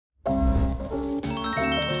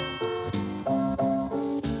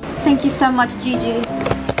Thank you so much, Gigi.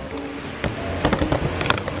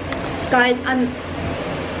 Guys,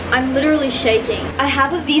 I'm literally shaking. I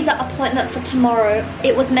have a visa appointment for tomorrow.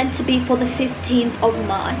 It was meant to be for the 15th of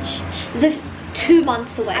March. 2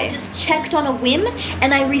 months away. I just checked on a whim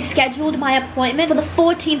and I rescheduled my appointment for the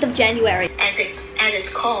 14th of January. As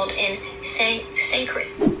it's called in Sanskrit.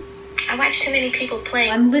 I watch too many people play.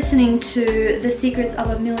 I'm listening to The Secrets of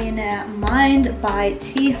a Millionaire Mind by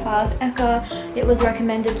T. Harv Eker. It was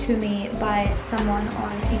recommended to me by someone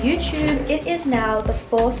on YouTube. It is now the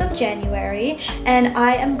 4th of January and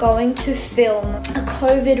I am going to film a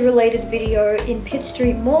COVID related video in Pitt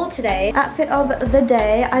Street Mall today. Outfit of the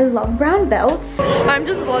day, I love brown belts. I'm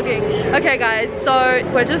just vlogging. Okay guys, so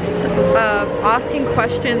we're just asking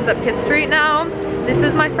questions at Pitt Street now. This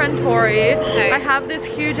is my friend Tori. Hey. I have this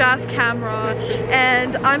huge ass camera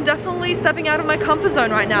and I'm definitely stepping out of my comfort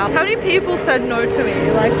zone right now. How many people said no to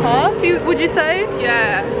me? Like half, would you say?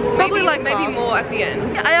 Yeah. Probably maybe more at the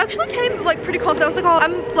end. I actually came like pretty confident. I was like, oh,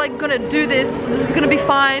 I'm like gonna do this. This is gonna be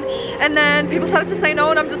fine. And then people started to say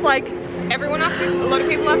no and I'm just like, a lot of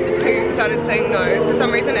people after 2 started saying no. For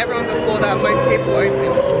some reason, everyone before that, most people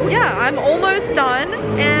opened. Yeah, I'm almost done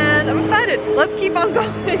and I'm excited. Let's keep on going.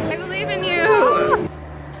 I believe in you.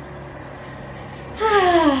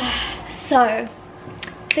 So,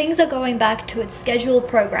 things are going back to its scheduled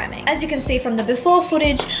programming. As you can see from the before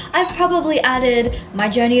footage, I've probably added my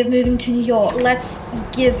journey of moving to New York. Let's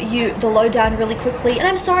give you the lowdown really quickly. And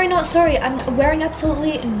I'm sorry, not sorry, I'm wearing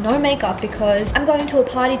absolutely no makeup because I'm going to a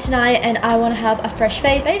party tonight and I want to have a fresh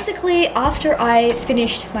face. Basically, after I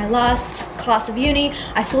finished my last class of uni,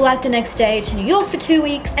 I flew out the next day to New York for 2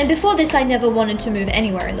 weeks, and before this I never wanted to move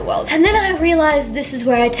anywhere in the world. And then I realized this is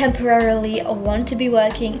where I temporarily want to be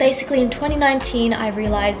working. Basically in 2019 I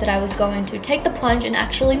realized that I was going to take the plunge and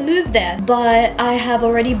actually move there, but I have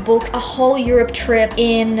already booked a whole Europe trip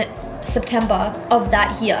in September of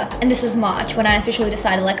that year, and this was March when I officially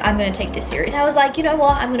decided like I'm gonna take this serious. And I was like, you know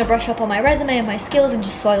what, I'm gonna brush up on my resume and my skills and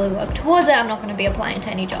just slowly work towards it. I'm not gonna be applying to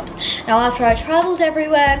any jobs. Now after I traveled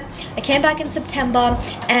everywhere, I came back in September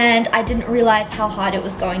and I didn't realize how hard it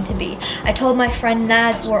was going to be. I told my friend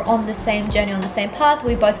Naz, we're on the same journey, on the same path.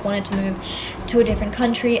 We both wanted to move to a different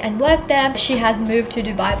country and work there. She has moved to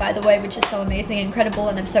Dubai, by the way, which is so amazing and incredible,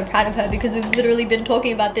 and I'm so proud of her because we've literally been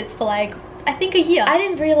talking about this for like I think a year. I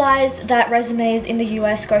didn't realize that resumes in the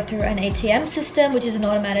US go through an ATM system, which is an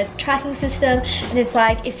automatic tracking system, and it's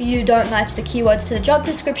like if you don't match the keywords to the job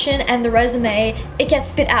description and the resume, it gets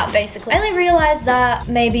spit out basically. I only realized that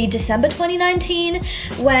maybe December 2019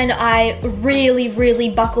 when I really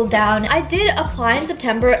buckled down. I did apply in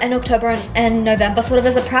September and October and November sort of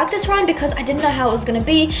as a practice run because I didn't know how it was gonna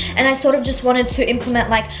be, and I sort of just wanted to implement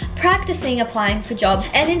like practicing applying for jobs.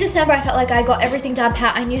 And in December I felt like I got everything down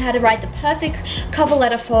pat. I knew how to write the perfect cover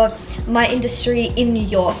letter for my industry in New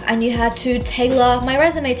York. I knew how to tailor my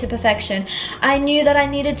resume to perfection. I knew that I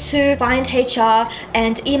needed to find HR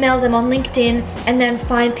and email them on LinkedIn, and then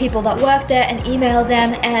find people that work there and email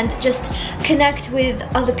them and just connect with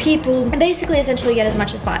other people and basically essentially get as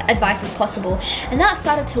much advice as possible. And that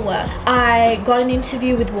started to work. I got an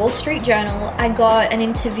interview with Wall Street Journal. I got an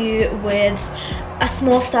interview with a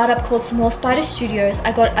small startup called Small Spider Studios.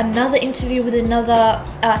 I got another interview with another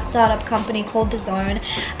startup company called DAZN,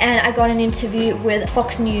 and I got an interview with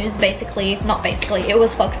Fox News. It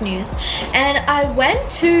was Fox News. And I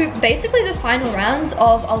went to basically the final rounds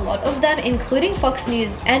of a lot of them, including Fox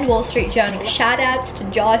News and Wall Street Journal. Shout outs to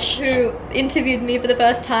Josh, who interviewed me for the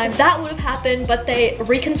first time. That would have happened, but they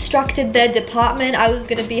reconstructed their department. I was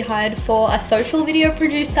gonna be hired for a social video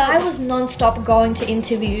producer. I was non-stop going to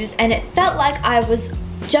interviews, and it felt like I was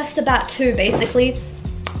just about to basically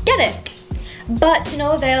get it, but to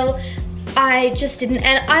no avail. I just didn't,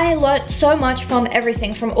 and I learned so much from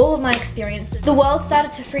everything, from all of my experiences. The world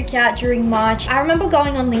started to freak out during March. I remember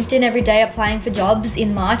going on LinkedIn every day applying for jobs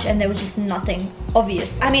in March, and there was just nothing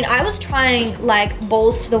obvious. I mean, I was trying like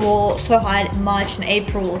balls to the wall so hard in March and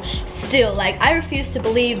April. Still, like, I refused to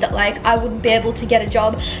believe that like I wouldn't be able to get a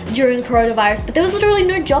job during coronavirus, but there was literally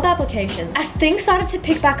no job applications. As things started to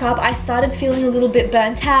pick back up, I started feeling a little bit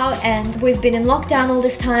burnt out, and we've been in lockdown all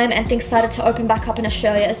this time, and things started to open back up in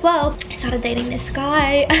Australia as well. I started dating this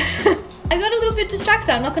guy. I got a little bit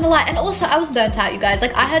distracted, I'm not gonna lie. And also I was burnt out, you guys.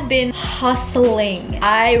 Like, I had been hustling.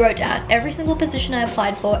 I wrote down every single position I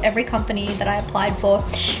applied for, every company that I applied for,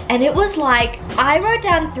 and it was like, I wrote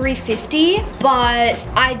down 350, but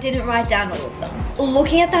I didn't write down all of them.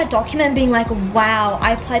 Looking at that document being like, wow,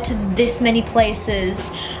 I applied to this many places.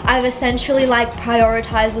 I've essentially like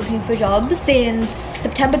prioritized looking for jobs since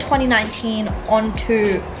September 2019 on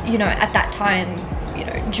to, you know, at that time, you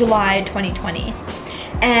know, July 2020.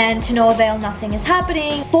 and to no avail, nothing is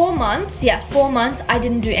happening. 4 months, yeah, 4 months, I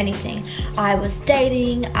didn't do anything. I was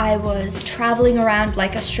dating, I was traveling around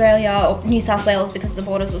like Australia or New South Wales because the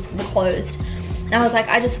borders were closed. And I was like,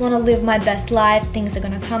 I just want to live my best life, things are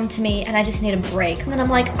gonna come to me, and I just need a break. And then I'm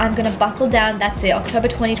like, I'm gonna buckle down, that's it, October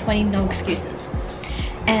 2020, no excuses.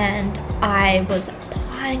 And I was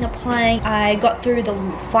applying. I got through the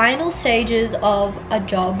final stages of a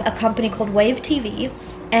job, a company called Wave TV,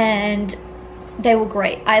 and they were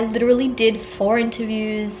great. I literally did 4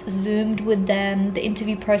 interviews, Zoomed with them. The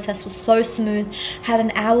interview process was so smooth. Had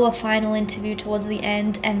an hour final interview towards the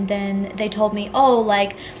end, and then they told me, oh,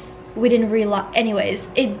 like, we didn't realize, anyways,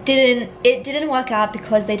 it didn't work out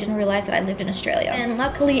because they didn't realize that I lived in Australia. And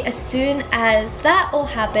luckily, as soon as that all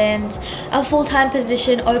happened, a full-time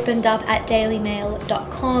position opened up at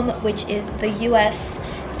dailymail.com, which is the US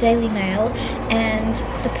Daily Mail, and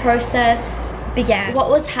the process began. What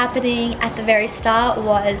was happening at the very start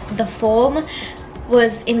was the form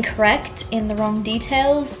was incorrect in the wrong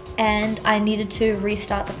details, and I needed to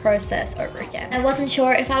restart the process over again. I wasn't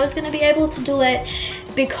sure if I was going to be able to do it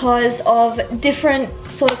because of different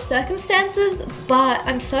sort of circumstances, but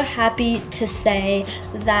I'm so happy to say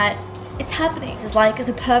that it's happening. It's like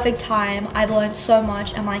the perfect time. I've learned so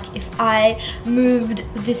much. I'm like, if I moved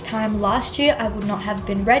this time last year, I would not have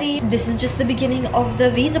been ready. This is just the beginning of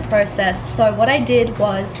the visa process. So what I did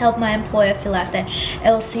was help my employer fill out their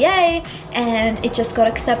LCA, and it just got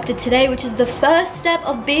accepted today, which is the first step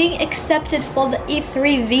of being accepted for the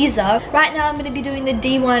E3 visa. Right now I'm going to be doing the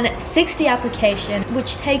D160 application,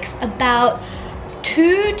 which takes about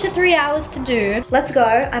 2 to 3 hours to do. Let's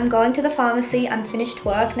go. I'm going to the pharmacy. I'm finished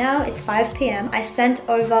work now. It's 5 p.m. I sent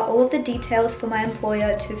over all of the details for my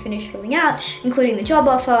employer to finish filling out, including the job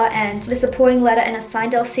offer and the supporting letter and a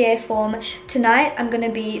signed LCA form. Tonight, I'm going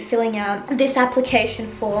to be filling out this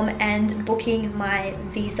application form and booking my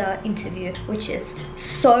visa interview, which is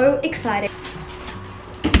so exciting.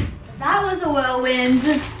 That was a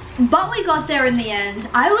whirlwind. But we got there in the end.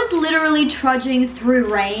 I was literally trudging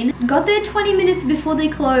through rain. Got there 20 minutes before they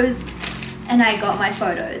closed, and I got my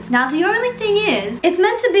photos. Now the only thing is, it's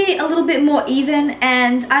meant to be a little bit more even,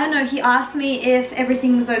 and I don't know, he asked me if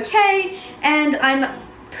everything was okay, and I'm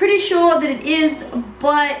pretty sure that it is,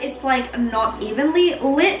 but it's like not evenly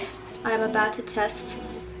lit. I'm about to test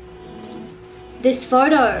this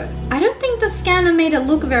photo. I don't think the scanner made it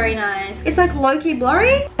look very nice. It's like low-key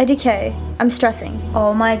blurry. IDK, I'm stressing.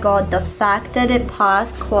 Oh my god, the fact that it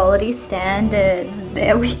passed quality standards.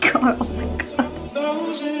 There we go, oh my god.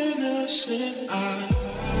 Those innocent eyes.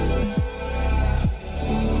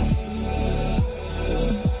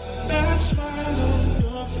 That smile on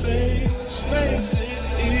your face makes it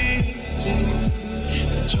easy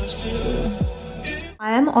to trust you.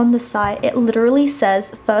 I am on the site. It literally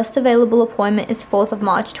says first available appointment is 4th of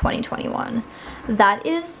March 2021. That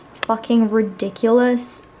is fucking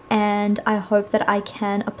ridiculous, and I hope that I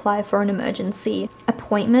can apply for an emergency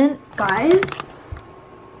appointment. Guys,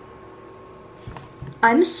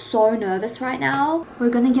 I'm so nervous right now. We're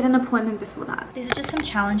gonna get an appointment before that. These are just some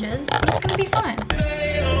challenges, but it's gonna be fine.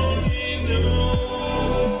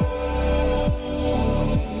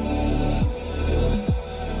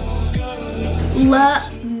 La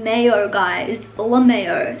Mayo, guys, La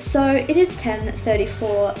Mayo. So it is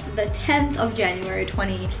 10:34, the 10th of January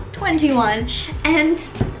 2021, and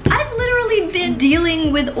I've literally been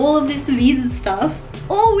dealing with all of this visa stuff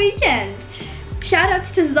all weekend. Shout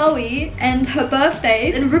outs to Zoe and her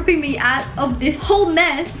birthday and ripping me out of this whole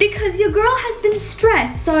mess because your girl has been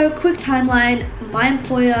stressed. So quick timeline, my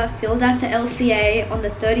employer filled out the LCA on the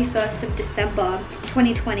 31st of December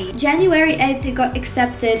 2020. January 8th it got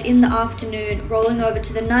accepted in the afternoon, rolling over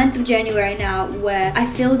to the 9th of January now, where I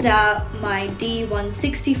filled out my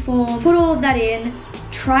D160 form, put all of that in,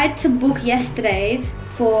 tried to book yesterday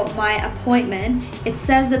for my appointment. It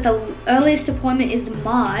says that the earliest appointment is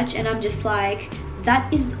March, and I'm just like,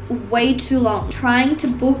 that is way too long. Trying to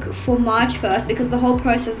book for March 1st, because the whole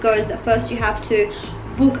process goes that first you have to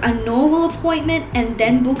book a normal appointment and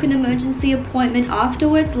then book an emergency appointment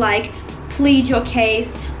afterwards, like plead your case,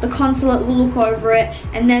 the consulate will look over it,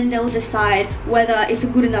 and then they'll decide whether it's a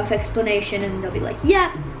good enough explanation, and they'll be like,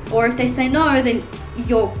 yeah, or if they say no, then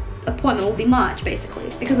your appointment will be March,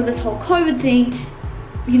 basically. Because of this whole COVID thing,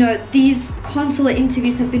 you know, these consulate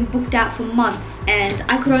interviews have been booked out for months, and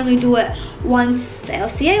I could only do it once the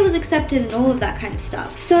LCA was accepted and all of that kind of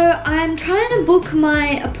stuff. So I'm trying to book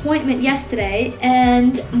my appointment yesterday,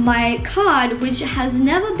 and my card, which has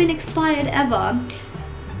never been expired ever,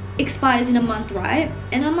 expires in a month, right?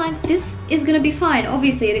 And I'm like, this is gonna be fine.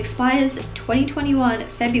 Obviously, it expires 2021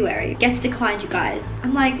 February. Gets declined, you guys.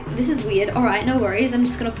 I'm like, this is weird. All right, no worries. I'm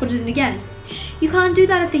just gonna put it in again. You can't do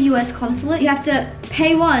that at the US consulate. You have to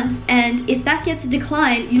pay once, and if that gets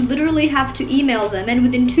declined, you literally have to email them, and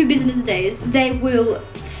within 2 business days, they will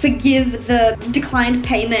forgive the declined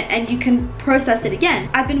payment and you can process it again.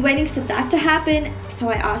 I've been waiting for that to happen, so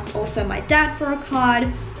I asked also my dad for a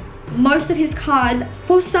card. Most of his cards,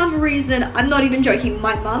 for some reason, I'm not even joking,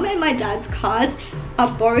 my mum and my dad's cards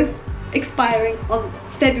are both expiring on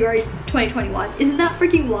February 2021. Isn't that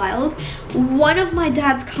freaking wild? One of my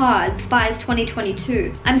dad's cards expires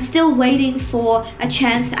 2022. I'm still waiting for a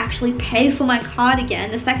chance to actually pay for my card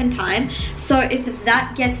again the second time. So if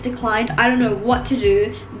that gets declined, I don't know what to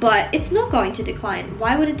do, but it's not going to decline.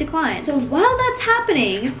 Why would it decline? So while that's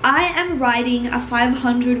happening, I am writing a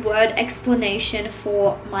 500-word explanation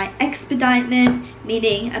for my expeditement,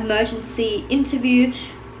 meaning emergency interview.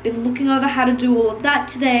 Been looking over how to do all of that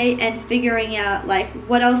today and figuring out like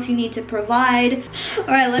what else you need to provide.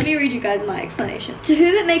 Alright, let me read you guys my explanation. To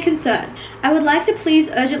whom it may concern, I would like to please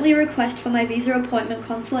urgently request for my visa appointment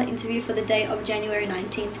consular interview for the date of January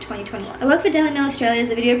 19th, 2021. I work for Daily Mail Australia as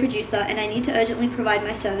a video producer and I need to urgently provide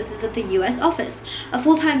my services at the US office. A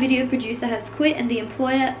full-time video producer has quit and the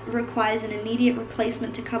employer requires an immediate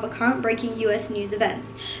replacement to cover current breaking US news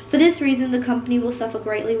events. For this reason, the company will suffer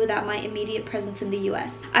greatly without my immediate presence in the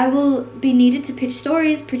US. I will be needed to pitch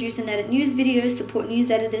stories, produce and edit news videos, support news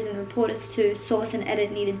editors and reporters to source and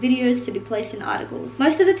edit needed videos to be placed in articles.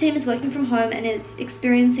 Most of the team is working from home and is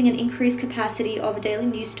experiencing an increased capacity of daily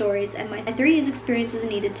news stories, and my 3 years experience is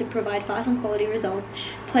needed to provide fast and quality results,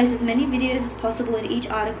 place as many videos as possible in each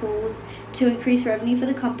articles to increase revenue for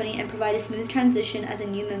the company and provide a smooth transition as a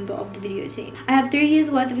new member of the video team. I have 3 years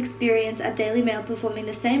worth of experience at Daily Mail performing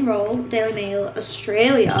the same role, Daily Mail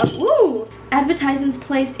Australia. Woo! Advertisements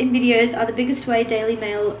placed in videos are the biggest way Daily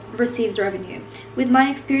Mail receives revenue. With my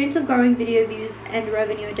experience of growing video views and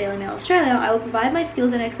revenue at Daily Mail Australia, I will provide my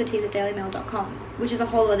skills and expertise at dailymail.com, which is a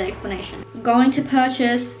whole other explanation. Going to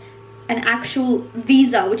purchase an actual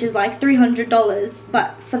visa, which is like $300,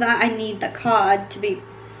 but for that I need the card to be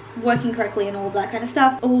working correctly and all of that kind of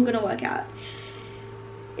stuff. All gonna work out.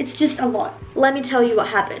 It's just a lot. Let me tell you what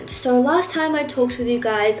happened. So last time I talked with you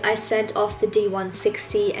guys, I sent off the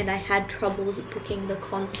D160 and I had troubles booking the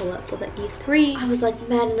consulate for the E3. I was like,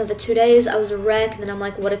 man, another 2 days. I was a wreck, and then I'm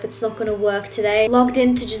like, what if it's not gonna work today? Logged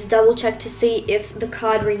in to just double check to see if the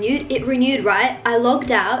card renewed. It renewed, right? I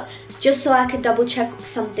logged out just so I could double check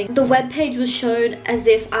something. The web page was shown as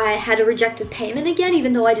if I had a rejected payment again,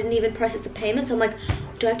 even though I didn't even process the payment. So I'm like,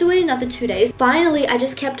 do I have to wait another 2 days? Finally, I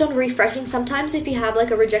just kept on refreshing. Sometimes if you have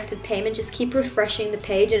like a rejected payment, just keep refreshing the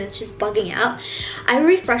page and it's just bugging out. I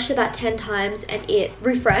refreshed about 10 times and it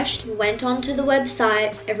refreshed, went onto the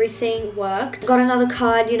website, everything worked. Got another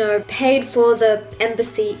card, you know, paid for the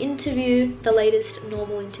embassy interview. The latest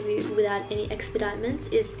normal interview without any expeditements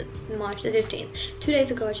is March the 15th. 2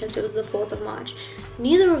 days ago I checked, it was the 4th of March.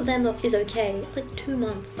 Neither of them is okay. It's like 2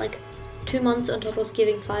 months, like 2 months on top of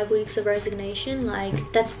giving 5 weeks of resignation. Like,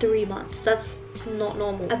 that's 3 months. That's not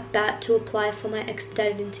normal. About to apply for my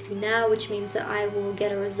expedited interview now, which means that I will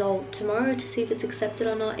get a result tomorrow to see if it's accepted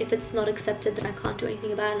or not. If it's not accepted, then I can't do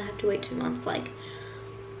anything about it and I have to wait 2 months. Like,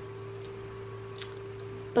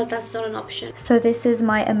 but that's not an option. So this is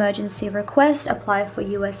my emergency request. Apply for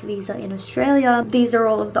US visa in Australia. These are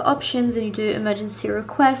all of the options, and you do emergency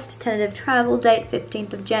request, tentative travel date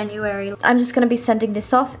 15th of January. I'm just gonna be sending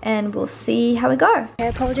this off and we'll see how we go. Okay,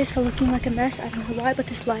 apologies for looking like a mess. I don't know why, but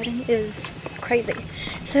this lighting is crazy.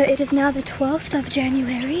 So it is now the 12th of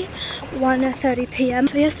January, 1:30 p.m.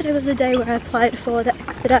 So yesterday was the day where I applied for the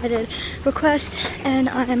expedited request and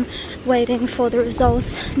I'm waiting for the results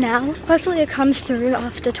now. Hopefully it comes through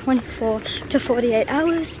after 24 to 48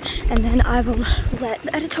 hours, and then I will let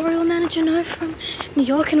the editorial manager know from New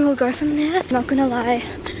York and we'll go from there. Not gonna lie,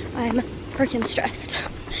 I'm freaking stressed.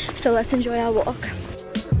 So let's enjoy our walk.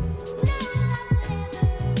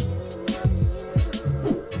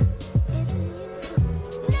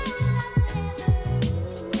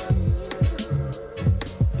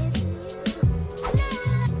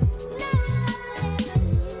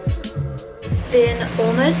 Been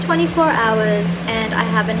almost 24 hours and I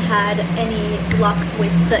haven't had any luck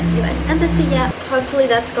with the US Embassy yet. Hopefully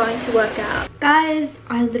that's going to work out. Guys,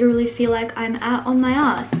 I literally feel like I'm out on my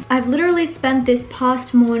ass. I've literally spent this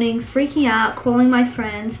past morning freaking out, calling my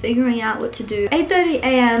friends, figuring out what to do. 8:30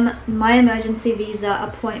 a.m. my emergency visa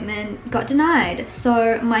appointment got denied.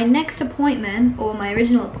 So my next appointment, or my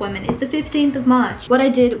original appointment, is the 15th of March. What I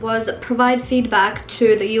did was provide feedback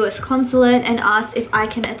to the US consulate and asked if I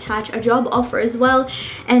can attach a job offer as well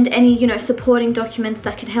and any, you know, supporting documents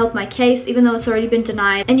that could help my case, even though it's already been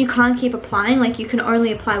denied. And you can't keep applying, like you can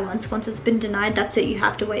only apply once it's been denied. That's it, you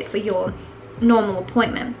have to wait for your normal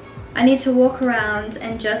appointment. I need to walk around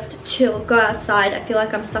and just chill, go outside. I feel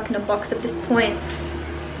like I'm stuck in a box at this point.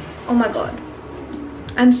 Oh my god,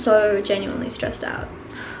 I'm so genuinely stressed out.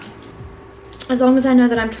 As long as I know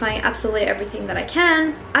that I'm trying absolutely everything that I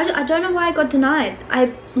can. I don't know why I got denied.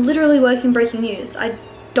 I literally work in breaking news. I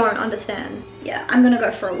don't understand. Yeah, I'm gonna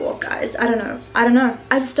go for a walk, guys. I don't know.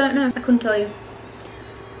 I just don't know. I couldn't tell you.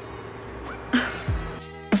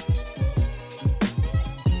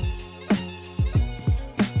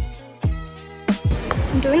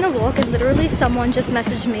 I'm doing a walk and literally someone just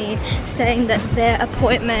messaged me saying that their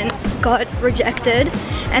appointment got rejected,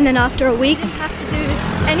 and then after a week didn't have to do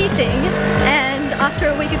anything, and after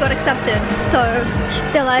a week it got accepted. So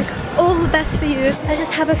they're like, all the best for you. I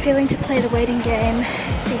just have a feeling to play the waiting game,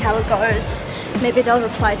 see how it goes. Maybe they'll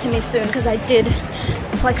reply to me soon, because I did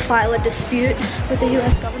like file a dispute with the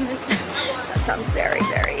US government. That sounds very,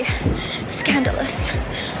 very scandalous.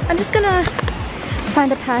 I'm just gonna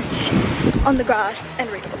find a patch on the grass and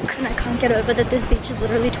read a book, and I can't get over that this beach is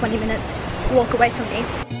literally 20 minutes walk away from me.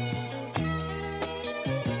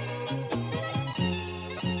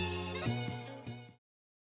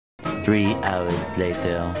 Three hours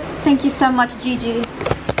later. Thank you so much, Gigi.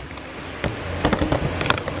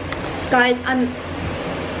 Guys,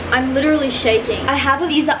 I'm literally shaking. I have a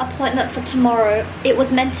visa appointment for tomorrow. It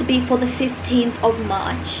was meant to be for the 15th of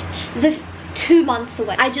March. 2 months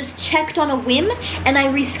away. I just checked on a whim and I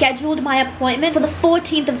rescheduled my appointment for the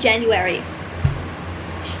 14th of January.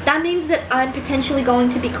 That means that I'm potentially going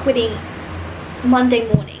to be quitting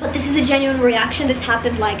Monday morning. But this is a genuine reaction. This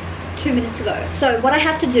happened like 2 minutes ago. So what I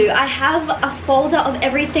have to do, I have a folder of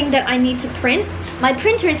everything that I need to print. My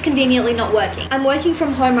printer is conveniently not working. I'm working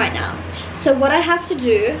from home right now. So what I have to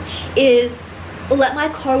do is let my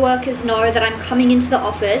co-workers know that I'm coming into the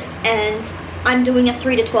office and I'm doing a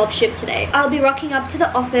 3 to 12 shift today. I'll be rocking up to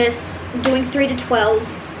the office, doing 3 to 12,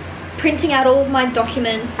 printing out all of my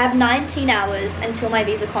documents. I have 19 hours until my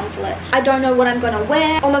visa consulate. I don't know what I'm gonna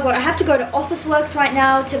wear. Oh my god, I have to go to Officeworks right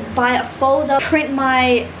now to buy a folder, print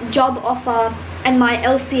my job offer and my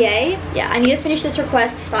LCA. Yeah, I need to finish this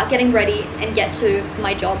request, start getting ready and get to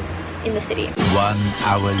my job in the city. 1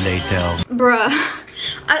 hour later. Bruh.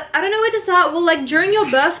 I don't know where to start. Well, like during your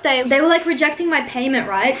birthday, they were like rejecting my payment,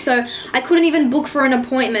 right? So I couldn't even book for an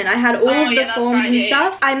appointment. I had all of the forms and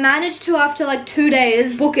stuff. I managed to, after like 2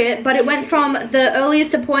 days, book it, but it went from the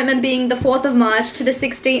earliest appointment being the 4th of March to the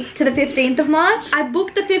 16th to the 15th of March. I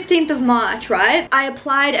booked the 15th of March, right? I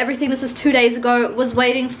applied everything. This was 2 days ago. Was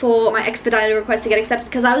waiting for my expedited request to get accepted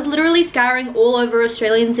because I was literally scouring all over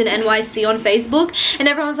Australians in NYC on Facebook, and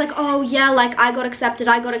everyone's like, oh yeah, like I got accepted,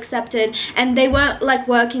 and they weren't like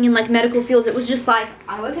working in like medical fields. It was just like,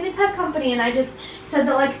 I work in a tech company, and I just said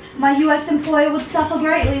that like my US employer would suffer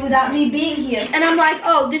greatly without me being here. And I'm like,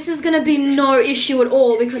 oh, this is gonna be no issue at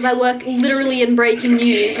all because I work literally in breaking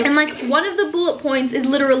news. And like one of the bullet points is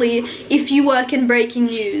literally, if you work in breaking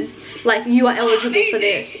news, like you are eligible for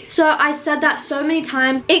this. So I said that so many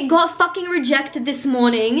times. It got fucking rejected this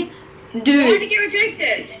morning. Dude. Why did it get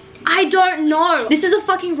rejected? I don't know. This is a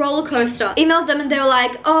fucking roller coaster. Emailed them and they were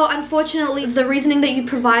like, oh, unfortunately the reasoning that you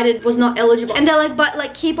provided was not eligible. And they're like, but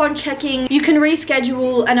like keep on checking. You can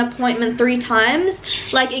reschedule an appointment 3 times.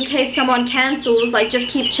 Like in case someone cancels, like just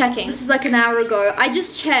keep checking. This is like an hour ago. I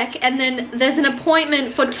just check and then there's an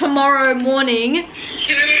appointment for tomorrow morning.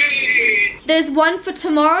 There's one for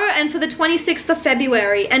tomorrow and for the 26th of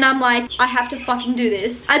February. And I'm like, I have to fucking do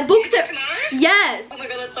this. I booked it. Yes. Oh my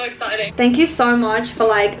god, that's so exciting. Thank you so much for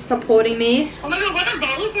like supporting me. Oh my god, what a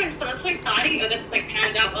roller coaster. That's so exciting that it's like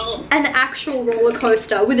panned out well. An actual roller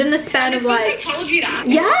coaster within the span of like... I told you that.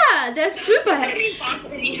 Yeah, they're super... faster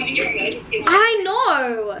than you having your emergency. I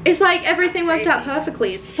know. It's like everything worked out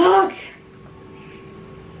perfectly. Fuck.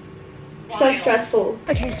 So stressful.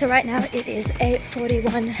 Okay, so right now it is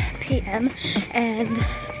 8:41 p.m. and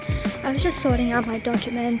I was just sorting out my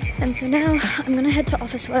documents, and so now I'm gonna head to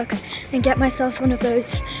Officeworks and get myself one of those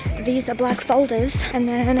visa black folders, and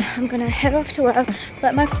then I'm gonna head off to work,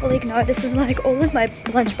 let my colleague know this is like all of my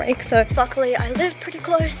lunch break. So luckily I live pretty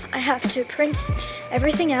close. I have to print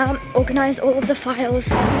everything out, organize all of the files.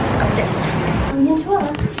 Got this. I'm into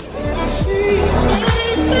work.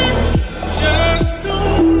 Just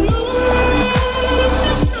don't lose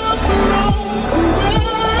yourself along the way.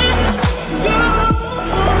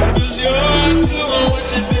 Cause you're doing what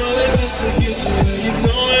you're doing just to get to where you're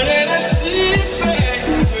going. And I see it, baby.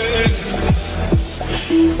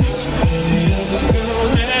 It's many of us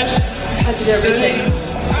gonna have. I did everything.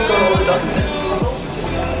 Got all the documents.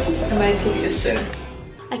 I'm ready to meet you soon.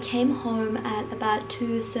 I came home at about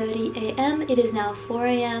 2:30 a.m. It is now 4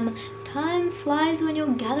 a.m. Time flies when you're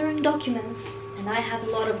gathering documents, and I have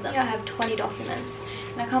a lot of them. I have 20 documents,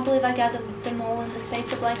 and I can't believe I gathered them all in the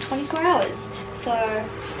space of like 24 hours. So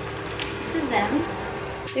this is them.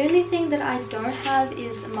 The only thing that I don't have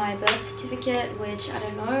is my birth certificate, which I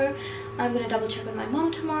don't know. I'm gonna double check with my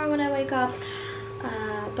mom tomorrow when I wake up.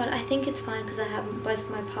 But I think it's fine because I have both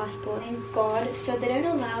my passport. Thank God. So they don't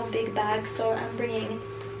allow big bags, so I'm bringing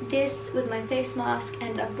this with my face mask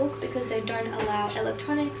and a book because they don't allow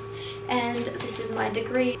electronics. And this is my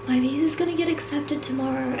degree. My visa is gonna get accepted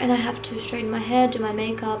tomorrow, and I have to straighten my hair, do my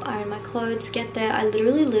makeup, iron my clothes, get there. I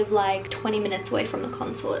literally live like 20 minutes away from the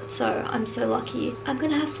consulate, so I'm so lucky. I'm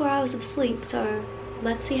gonna have 4 hours of sleep, so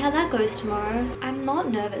let's see how that goes tomorrow. I'm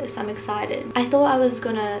not nervous, I'm excited. I thought I was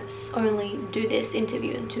gonna only do this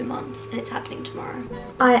interview in 2 months, and it's happening tomorrow.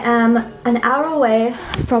 I am an hour away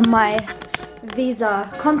from my visa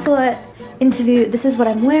consulate interview. This is what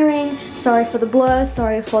I'm wearing. Sorry for the blur,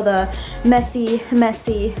 sorry for the messy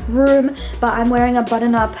room, but I'm wearing a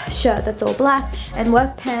button-up shirt that's all black, and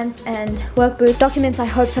work pants and work boots. Documents, I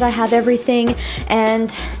hope that I have everything,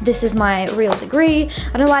 and this is my real degree.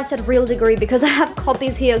 I don't know why I said real degree, because I have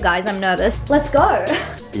copies here, guys. I'm nervous. Let's go.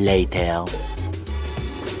 Later.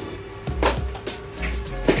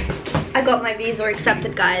 I got my visa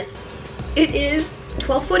accepted, guys. It is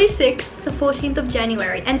 12:46, the 14th of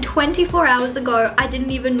January, and 24 hours ago I didn't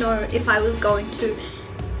even know if I was going to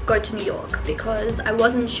go to New York, because I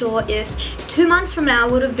wasn't sure if 2 months from now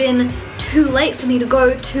would have been too late for me to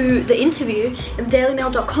go to the interview and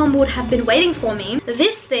dailymail.com would have been waiting for me.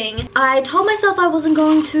 This thing, I told myself I wasn't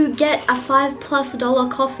going to get a $5+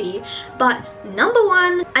 coffee, but number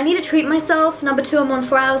one, I need to treat myself. Number two, I'm on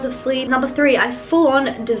 4 hours of sleep. Number three, I full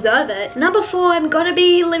on deserve it. Number four, I'm gonna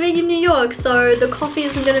be living in New York, so the coffee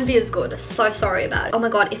isn't gonna be as good. So sorry about it. Oh my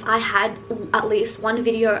god, if I had at least one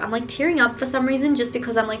video, I'm like tearing up for some reason, just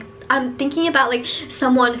because I'm thinking about like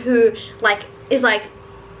someone who like is like,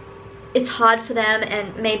 it's hard for them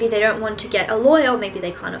and maybe they don't want to get a lawyer, or maybe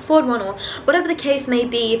they can't afford one, or whatever the case may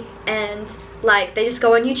be, and like they just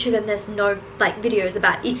go on YouTube and there's no like videos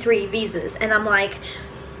about E3 visas, and I'm like,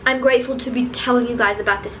 I'm grateful to be telling you guys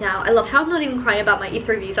about this now. I love how I'm not even crying about my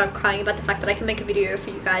E3 visa, I'm crying about the fact that I can make a video for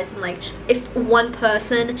you guys, and like if one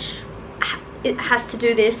person it has to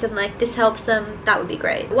do this and like this helps them, that would be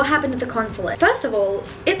great. What happened at the consulate? First of all,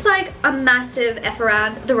 it's like a massive F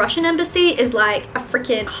around. The Russian embassy is like a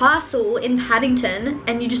freaking castle in Paddington,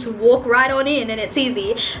 and you just walk right on in and it's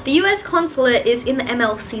easy. The US consulate is in the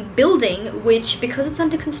MLC building, which because it's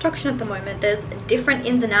under construction at the moment, there's different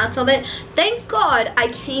ins and outs of it. Thank God I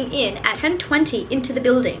came in at 10:20 into the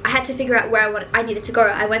building. I had to figure out where I needed to go.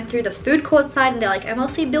 I went through the food court side and they're like,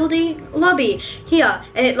 MLC building lobby here,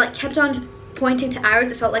 and it like kept on pointing to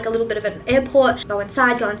arrows. It felt like a little bit of an airport. Go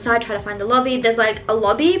inside, try to find the lobby. There's like a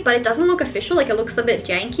lobby, but it doesn't look official, like it looks a bit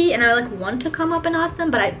janky, and I like want to come up and ask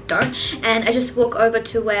them, but I don't. And I just walk over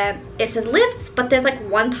to where it says lifts, but there's like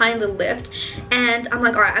one tiny little lift, and I'm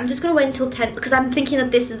like, all right, I'm just gonna wait until 10, because I'm thinking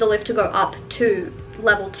that this is the lift to go up to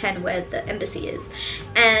level 10 where the embassy is,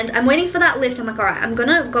 and I'm waiting for that lift. I'm like, all right, I'm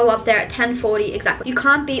gonna go up there at 10:40 exactly. You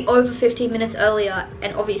can't be over 15 minutes earlier,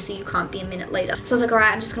 and obviously you can't be a minute later. So I was like, all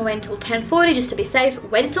right, I'm just gonna wait until 10:40 just to be safe.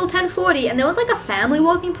 Waited until 10:40, and there was like a family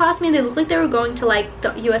walking past me, and they looked like they were going to like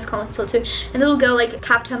the US consulate too, and the little girl like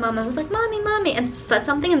tapped her mum and was like, mommy, and said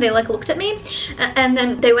something, and they like looked at me, and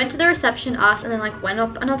then they went to the reception, asked, and then like went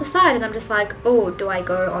up another side, and I'm just like, oh, do I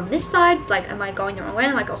go on this side? Like, am I going the wrong way?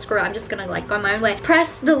 And I'm like, oh screw it, I'm just gonna like go my own way. Press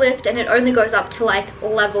the lift, and it only goes up to like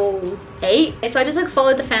level 8. So I just like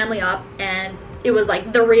followed the family up, and it was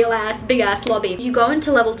like the real ass big ass lobby. You go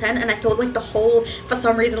into level 10, and I thought like the whole, for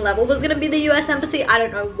some reason, level was gonna be the US embassy. I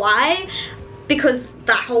don't know why, because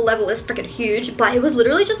that whole level is freaking huge, but it was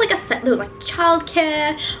literally just like a set. There was like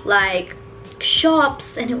childcare, like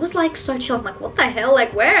shops, and it was like so chill. I'm like, what the hell,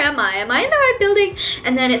 like where am I in the right building?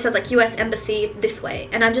 And then it says like US Embassy this way,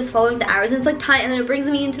 and I'm just following the arrows, and it's like tiny, and then it brings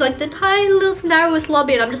me into like the tiny little narrowest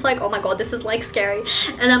lobby, and I'm just like, oh my god, this is like scary.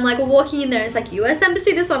 And I'm like walking in there, it's like US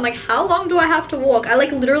Embassy this way. I'm like, how long do I have to walk? I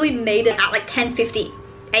like literally made it at like 10:50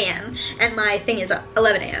 a.m. and my thing is at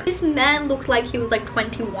 11 a.m. This man looked like he was like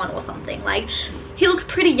 21 or something. Like he looked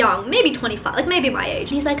pretty young, maybe 25, like maybe my age.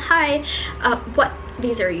 He's like, hi, what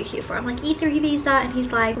visa are you here for? I'm like, E3 visa. And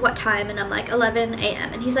he's like, what time? And I'm like, 11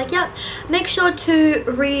 a.m. and he's like, yep, make sure to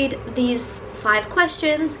read these 5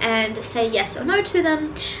 questions and say yes or no to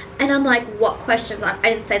them. And I'm like, what questions? I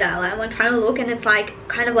didn't say that out loud. I'm trying to look, and it's like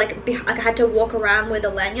kind of like I had to walk around where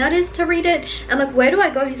the lanyard is to read it. I'm like, where do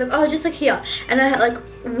I go? He's like, oh, just like here. And I had like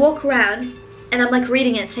walk around, and I'm like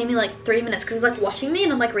reading it. It's taking me like 3 minutes because he's like watching me,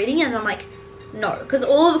 and I'm like reading it, and I'm like, no, because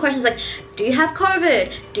all of the questions like, do you have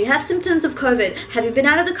COVID? Do you have symptoms of COVID? Have you been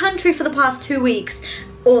out of the country for the past 2 weeks?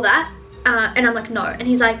 All that. And I'm like, no. And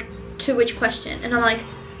he's like, to which question? And I'm like,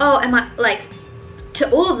 oh, am I like to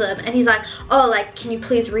all of them? And he's like, oh, like, can you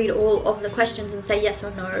please read all of the questions and say yes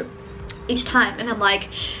or no each time? And I'm like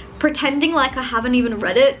pretending like I haven't even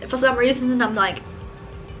read it for some reason, and I'm like,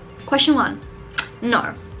 question 1,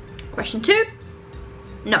 no. Question 2,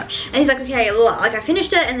 no. And he's like, okay, like I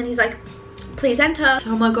finished it, and then he's like, please enter.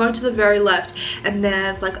 So I'm like going to the very left, and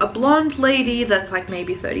there's like a blonde lady that's like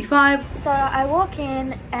maybe 35. So I walk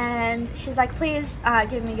in, and she's like, please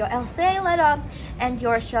give me your LCA letter and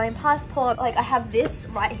your Australian passport. Like I have this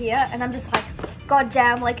right here, and I'm just like, god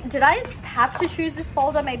damn, like did I have to choose this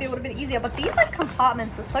folder? Maybe it would have been easier, but these like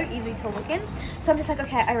compartments are so easy to look in. So I'm just like,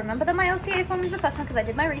 okay, I remember that my LCA form is the first one because I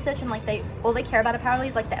did my research, and like all they care about apparently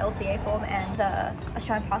is like the LCA form and the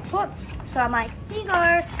Australian passport. So I'm like, here you go.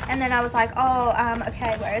 And then I was like, oh,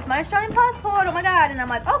 okay, where is my Australian passport? Oh my god. And I'm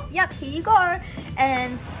like, oh, yep, here you go.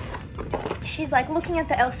 And she's like looking at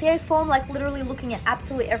the LCA form, like literally looking at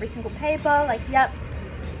absolutely every single paper. Like, yep.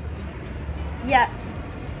 Yep.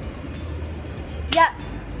 Yep.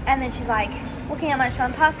 And then she's like looking at my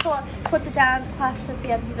Australian passport, puts it down, clasps it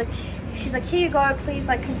together. She's like, here you go, please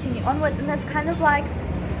like continue onwards. And there's kind of like,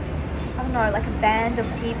 I don't know, like a band of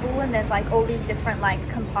people, and there's like all these different like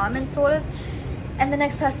compartments sort of. And the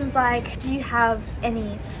next person's like, do you have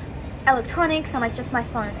any electronics? I'm like, just my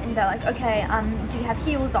phone. And they're like, okay, do you have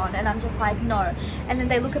heels on? And I'm just like, no. And then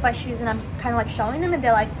they look at my shoes, and I'm kind of like showing them, and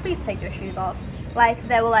they're like, please take your shoes off. Like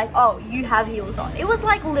they were like, oh, you have heels on. It was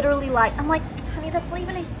like literally like, I'm like, honey, that's not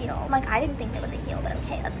even a heel. I'm like, I didn't think there was a heel, but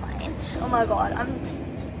okay, that's fine. Oh my god,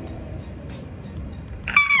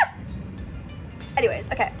 anyways,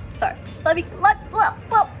 okay, so let me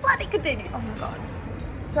continue. Oh my god,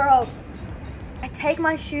 girl, I take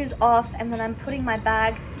my shoes off, and then I'm putting my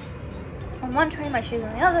bag on one tray, my shoes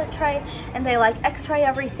on the other tray, and they like x-ray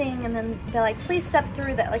everything, and then they're like, please step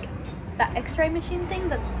through that, like that x-ray machine thing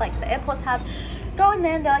that like the airports have. Go in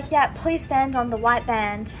there, and they're like, yeah, please stand on the white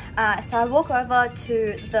band. So I walk over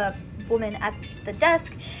to the woman at the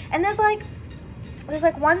desk, and there's like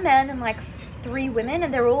one man and like 3 women,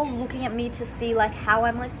 and they're all looking at me to see like how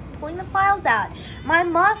I'm like pulling the files out. My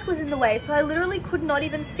mask was in the way, so I literally could not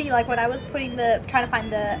even see, like when I was trying to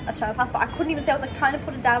find the Australian passport, I couldn't even see. I was like trying to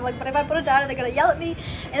put it down, like, but if I put it down, they're gonna yell at me.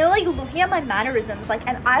 And they were like looking at my mannerisms, like,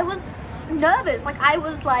 and I was nervous. Like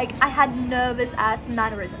I had nervous ass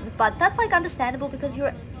mannerisms, but that's like understandable because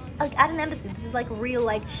you're like at an embassy. This is like real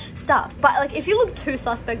like stuff. But like if you look too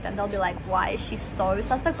suspect, then they'll be like, why is she so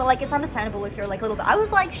suspect? But like it's understandable if you're like a little bit. I was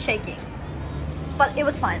like shaking, but it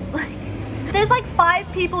was fine. Like there's like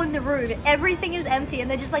 5 people in the room, everything is empty, and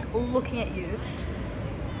they're just like looking at you.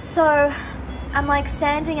 So I'm like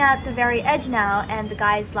standing at the very edge now, and the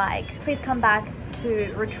guy's like, please come back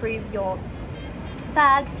to retrieve your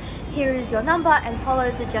bag. Here is your number, and follow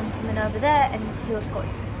the gentleman over there, and he'll escort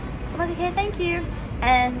you. I'm like, okay, thank you.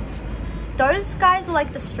 And those guys were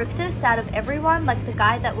like the strictest out of everyone. Like the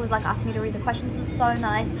guy that was like asking me to read the questions was so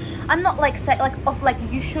nice. I'm not like like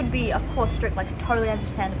you should be of course strict, like totally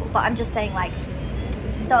understandable, but I'm just saying like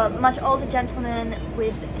the much older gentleman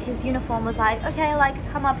with his uniform was like, okay, like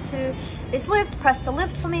come up to this lift, press the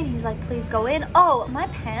lift for me, and he's like, please go in. Oh, my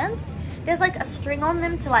pants, there's like a string on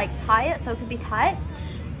them to like tie it so it could be tight.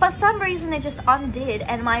 For some reason, it just undid,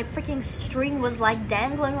 and my freaking string was like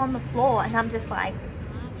dangling on the floor, and I'm just like,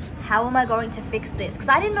 how am I going to fix this? Because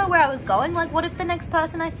I didn't know where I was going. Like, what if the next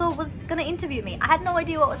person I saw was gonna interview me? I had no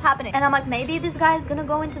idea what was happening. And I'm like, maybe this guy is gonna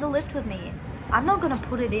go into the lift with me. I'm not gonna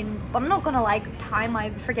put it in, I'm not gonna like tie my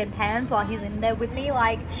freaking pants while he's in there with me.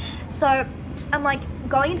 Like, so I'm like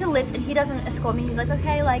going into the lift, and he doesn't escort me. He's like,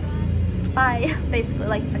 okay, like bye, basically.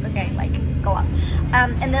 Like, he's like, okay, like, go up.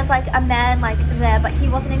 And there's like a man like there, but he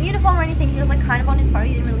wasn't in uniform or anything. He was like kind of on his phone.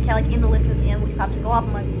 He didn't really care, like in the lift with me, and we started to go up.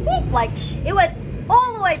 I'm like, whoop, like it went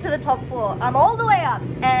all the way to the top floor. I'm all the way up,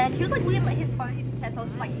 and he was like looking at his phone. He didn't care, so I was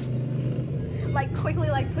just like quickly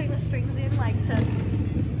like putting the strings in, like to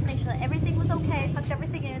make sure that everything was okay, tucked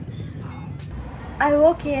everything in. I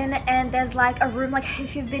walk in and there's like a room, like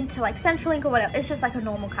if you've been to like Centralink or whatever, it's just like a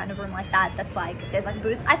normal kind of room like that. That's like, there's like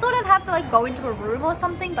booths. I thought I'd have to like go into a room or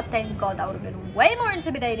something, but thank God, that would have been way more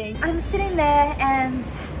intimidating. I'm sitting there and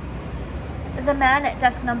the man at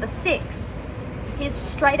desk number 6, he's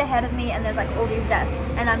straight ahead of me, and there's like all these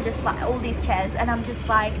desks, and I'm just like, all these chairs, and I'm just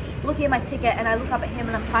like looking at my ticket, and I look up at him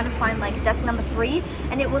and I'm trying to find like desk number 3,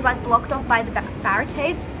 and it was like blocked off by the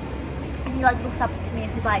barricades. And he like looks up to me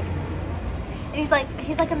and he's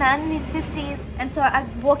like a man in his 50s. And so I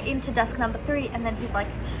walk into desk number 3, and then he's like,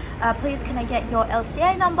 please can I get your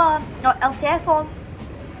LCA number, or LCA form?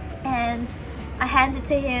 And I hand it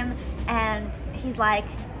to him, and he's like,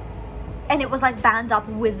 and it was like bound up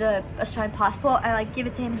with the Australian passport. I like give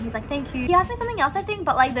it to him, and he's like, thank you. He asked me something else, I think,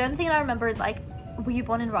 but like the only thing I remember is like, were you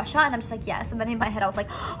born in Russia? And I'm just like, yes. And then in my head I was like,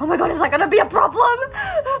 oh my God, is that gonna be a problem?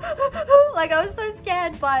 Like I was so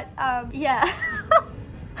scared, but yeah.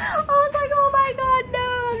 I was like, oh my God,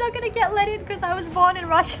 no, I'm not gonna get let in because I was born in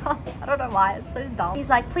Russia. I don't know why, it's so dumb. He's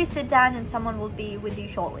like, please sit down and someone will be with you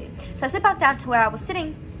shortly. So I sit back down to where I was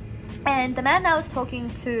sitting, and the man now was talking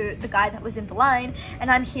to the guy that was in the line, and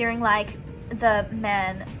I'm hearing like the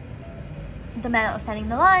man that was standing in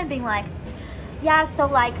the line being like, yeah, so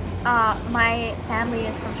like my family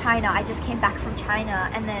is from China, I just came back from China.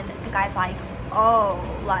 And then the guy's like, oh,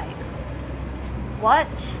 like what?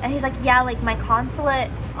 And he's like, yeah, like my consulate,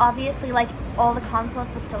 obviously like all the consulates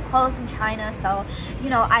are still closed in China, so you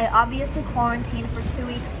know, I obviously quarantined for 2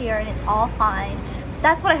 weeks here and it's all fine.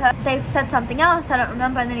 That's what I heard. They've said something else, I don't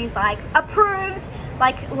remember. And then he's like, approved,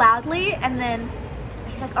 like loudly. And then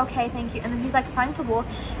he's like, okay, thank you. And then he's like starting to walk,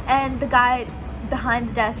 and the guy behind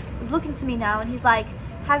the desk is looking to me now, and he's like,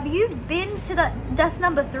 have you been to the desk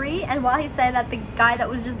number 3? And while he's saying that, the guy that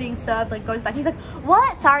was just being served like goes back. He's like,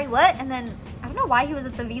 what? Sorry, what? And then I don't know why he was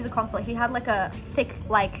at the visa consulate. He had like a thick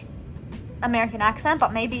like American accent,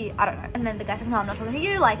 but maybe, I don't know. And then the guy's like, no, I'm not talking to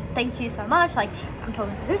you, like thank you so much, like I'm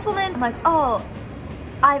talking to this woman. I'm like, oh,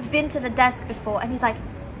 I've been to the desk before. And he's like,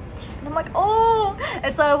 and I'm like, oh.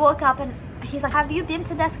 And so I walk up, and he's like, have you been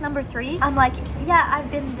to desk number 3? I'm like, yeah,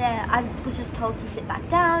 I've been there. I was just told to sit back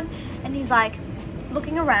down. And he's like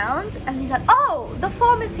looking around, and he's like, oh, the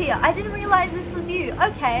form is here, I didn't realize this was you.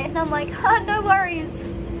 Okay. And I'm like, no worries.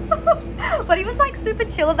 But he was like super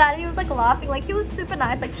chill about it. He was like laughing, like he was super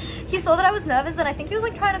nice. Like he saw that I was nervous, and I think he was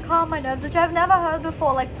like trying to calm my nerves, which I've never heard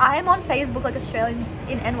before. Like I am on Facebook, like Australians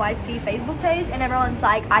in NYC Facebook page, and everyone's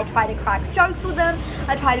like, I try to crack jokes with them,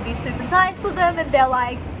 I try to be super nice with them, and they're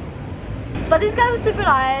like, but this guy was super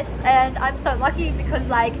nice. And I'm so lucky because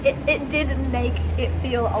like it did make it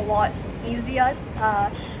feel a lot easier.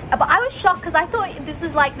 But I was shocked because I thought this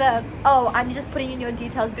was like the, oh, I'm just putting in your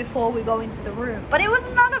details before we go into the room. But it was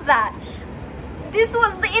none of that. This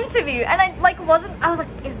was the interview. And I like wasn't, I was like,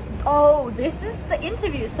 oh, this is the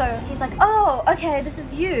interview. So he's like, oh, okay, this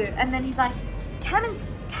is you. And then he's like,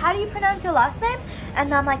 how do you pronounce your last name?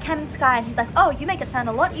 And I'm like, Kaminski. And he's like, oh, you make it sound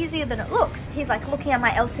a lot easier than it looks. He's like looking at my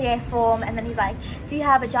LCA form, and then he's like, do you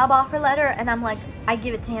have a job offer letter? And I'm like, I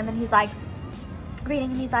give it to him, and he's like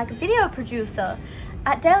reading, and he's like, video producer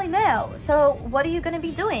at Daily Mail, so what are you going to be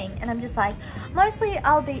doing? And I'm just like, mostly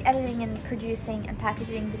I'll be editing and producing and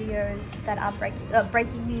packaging videos that are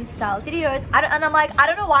breaking news style videos. And I'm like, I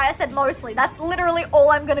don't know why I said mostly, that's literally all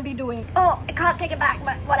I'm going to be doing. Oh, I can't take it back,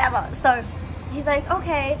 but whatever. So he's like,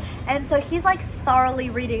 okay. And so he's like thoroughly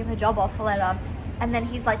reading the job offer letter, and then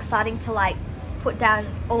he's like starting to like put down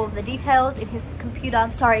all of the details in his computer.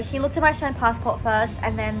 Sorry, he looked at my Australian passport first,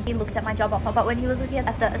 and then he looked at my job offer. But when he was looking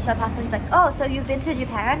at the Australian passport, he's like, oh, so you've been to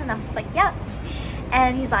Japan? And I'm just like, yeah.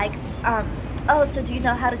 And he's like, oh, so do you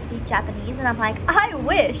know how to speak Japanese? And I'm like, I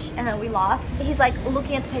wish. And then we laugh. He's like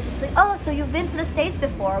looking at the page, he's like, oh, so you've been to the States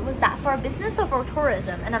before? Was that for a business or for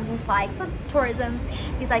tourism? And I'm just like, for tourism.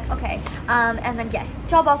 He's like, okay. And then yeah,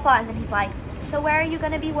 job offer. And then he's like, so where are you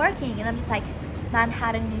gonna be working? And I'm just like,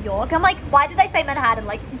 Manhattan, New York. I'm like, why did I say Manhattan?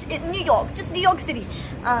 Like New York, just New York City.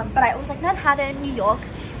 But I was like, Manhattan, New York.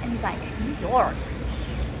 And he's like, New York.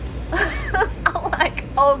 I'm like,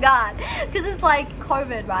 oh God, because it's like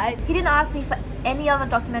COVID, right? He didn't ask me for any other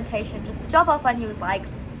documentation, just the job offer. And he was like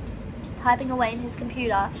typing away in his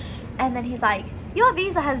computer, and then he's like, your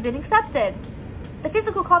visa has been accepted. The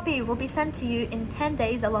physical copy will be sent to you in 10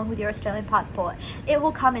 days along with your Australian passport. It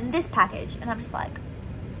will come in this package. And I'm just like,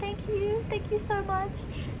 thank thank you so much.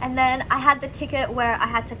 And then I had the ticket where I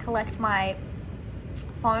had to collect my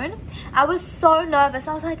phone. I was so nervous.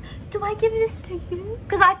 I was like, do I give this to you?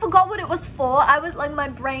 Because I forgot what it was for. I was like, my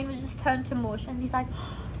brain was just turned to mush. And he's like,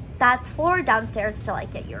 that's for downstairs to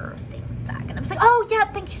like get your things back. And I'm just like, oh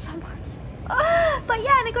yeah, thank you so much. But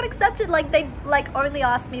yeah, and it got accepted. Like they like only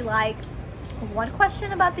asked me like one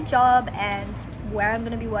question about the job and where I'm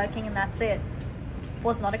gonna be working, and that's it.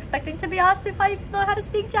 Was not expecting to be asked if I know how to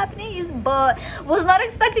speak Japanese, but was not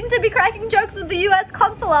expecting to be cracking jokes with the US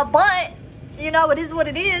consulate, but you know, it is what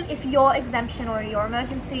it is. If your exemption or your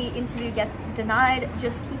emergency interview gets denied,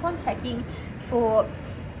 just keep on checking for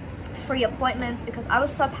free appointments, because I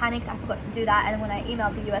was so panicked I forgot to do that. And when I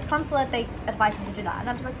emailed the US consulate, they advised me to do that, and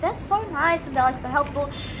I'm just like, they're so nice and they're like so helpful.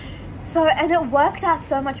 So, and it worked out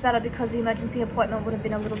so much better because the emergency appointment would have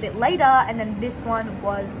been a little bit later, and then this one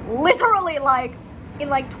was literally like in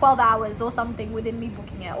like 12 hours or something within me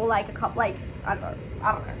booking it, or like a couple, like I don't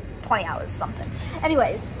know, 20 hours something.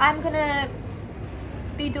 Anyways, I'm gonna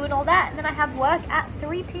be doing all that, and then I have work at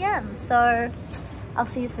 3 p.m. so I'll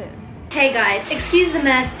see you soon. Hey guys, excuse the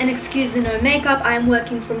mess and excuse the no makeup. I'm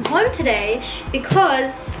working from home today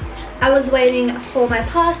because I was waiting for my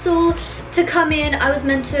parcel to come in. I was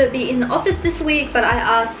meant to be in the office this week, but I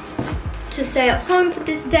asked to stay at home for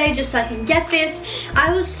this day just so I can get this.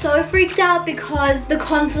 I was so freaked out because the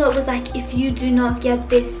consulate was like, if you do not get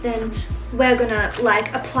this, then we're gonna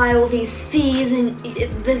like apply all these fees and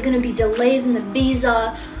there's gonna be delays in the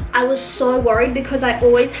visa. I was so worried because I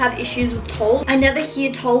always have issues with toll. I never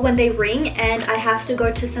hear toll when they ring, and I have to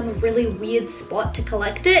go to some really weird spot to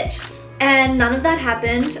collect it. And none of that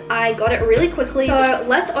happened. I got it really quickly. So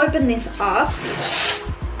let's open this up.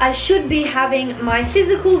 I should be having my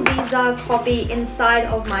physical visa copy inside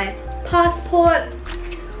of my passport.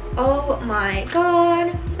 Oh my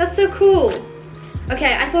god, that's so cool.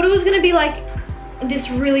 Okay, I thought it was gonna be like this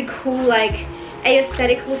really cool, like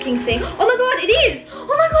aesthetic looking thing. Oh my god, it is! Oh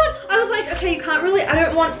my god! I was like, okay, you can't really, I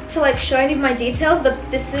don't want to like show any of my details, but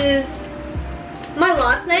this is my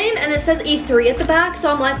last name and it says E3 at the back, so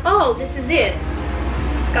I'm like, oh, this is it.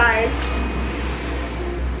 Guys,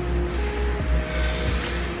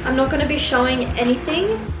 I'm not gonna be showing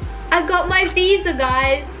anything. I got my visa,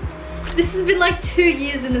 guys. This has been like 2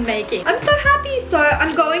 years in the making. I'm so happy. So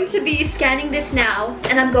I'm going to be scanning this now,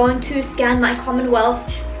 and I'm going to scan my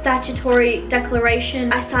Commonwealth statutory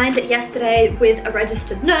declaration. I signed it yesterday with a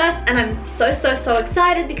registered nurse, and I'm so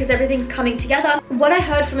excited because everything's coming together. What I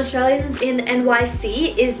heard from Australians in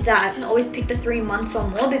NYC is that you can always pick the 3 months or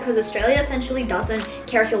more, because Australia essentially doesn't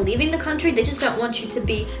care if you're leaving the country. They just don't want you to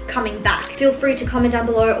be coming back. Feel free to comment down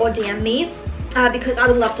below or DM me. Because I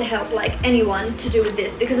would love to help like anyone to do with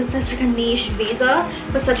this, because it's such like a niche visa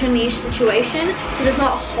for such a niche situation, so there's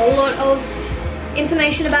not a whole lot of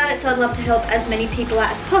information about it, so I'd love to help as many people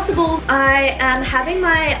out as possible. I am having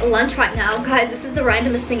my lunch right now. Guys, this is the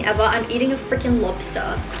randomest thing ever. I'm eating a freaking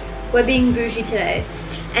lobster. We're being bougie today.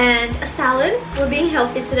 And a salad. We're being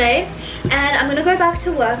healthy today. And I'm gonna go back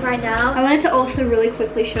to work right now. I wanted to also really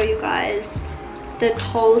quickly show you guys the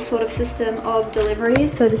toll sort of system of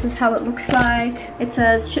deliveries. So this is how it looks like. It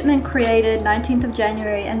says shipment created 19th of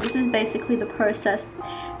January, and this is basically the process.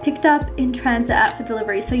 Picked up in transit at for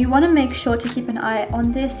delivery. So you want to make sure to keep an eye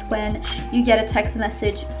on this when you get a text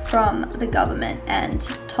message from the government and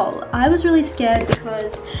toll. I was really scared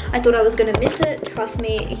because I thought I was going to miss it. Trust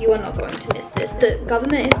me, you are not going to miss this. The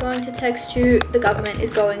government is going to text you, the government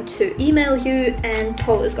is going to email you, and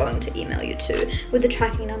toll is going to email you too with the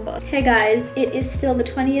tracking number. Hey guys, it is still the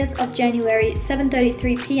 20th of January,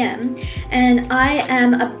 7:33 p.m. and I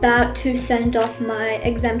am about to send off my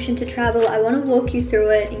exemption to travel. I want to walk you through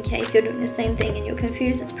it in case you're doing the same thing and you're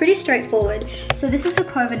confused. It's pretty straightforward. So this is the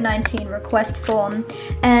COVID-19 request form,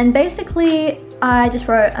 and basically I just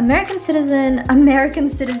wrote American citizen,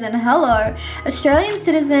 hello, Australian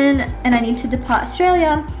citizen, and I need to depart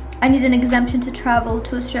Australia. I need an exemption to travel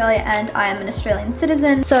to Australia, and I am an Australian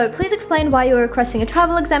citizen. So please explain why you are requesting a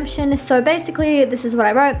travel exemption. So basically, this is what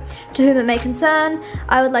I wrote. To whom it may concern,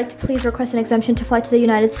 I would like to please request an exemption to fly to the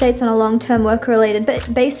United States on a long-term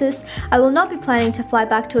work-related basis. I will not be planning to fly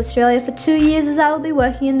back to Australia for 2 years, as I will be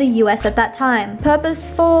working in the US at that time.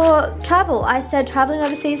 Purpose for travel, I said traveling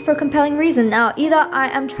overseas for a compelling reason. Now, either I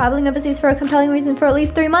am traveling overseas for a compelling reason for at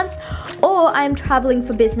least 3 months, or I am traveling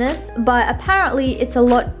for business, but apparently it's a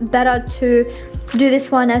lot better to do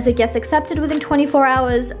this one as it gets accepted within 24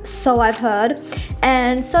 hours, so I've heard.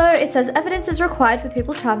 And so it says evidence is required for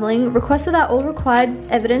people traveling. Request without all required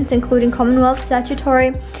evidence, including Commonwealth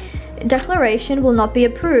statutory declaration will not be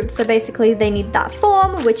approved. So basically they need that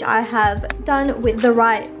form, which I have done with the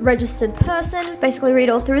right registered person. Basically read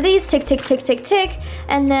all through these, tick, tick, tick, tick, tick.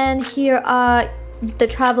 And then here are the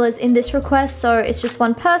travelers in this request, so it's just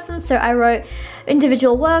one person. So I wrote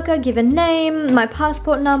individual worker, given name, my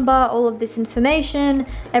passport number, all of this information,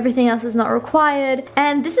 everything else is not required.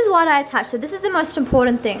 And this is what I attached. So this is the most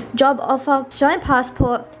important thing: job offer, Australian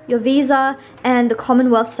passport, your visa, and the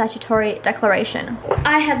Commonwealth statutory declaration.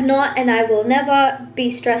 I have not, and I will never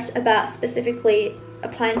be stressed about specifically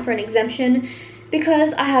applying for an exemption,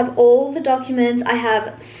 because I have all the documents. I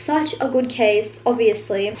have such a good case,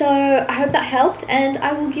 obviously. So I hope that helped, and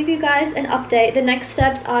I will give you guys an update. The next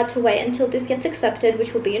steps are to wait until this gets accepted,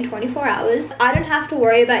 which will be in 24 hours. I don't have to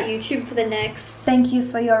worry about YouTube for the next. Thank you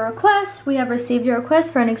for your request. We have received your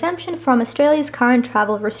request for an exemption from Australia's current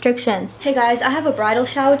travel restrictions. Hey guys, I have a bridal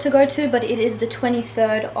shower to go to, but it is the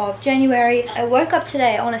 23rd of January. I woke up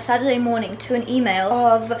today on a Saturday morning to an email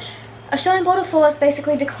of Australian Border Force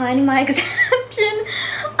basically declining my exemption.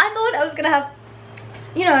 I thought I was gonna have,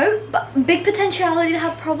 you know, big potentiality to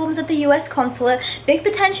have problems at the US consulate, big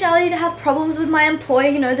potentiality to have problems with my employer,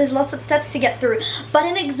 you know, there's lots of steps to get through. But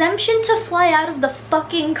an exemption to fly out of the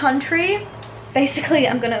fucking country? Basically,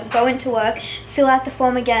 I'm gonna go into work, fill out the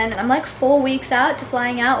form again. I'm like 4 weeks out to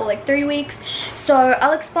flying out, or like 3 weeks. So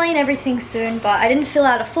I'll explain everything soon, but I didn't fill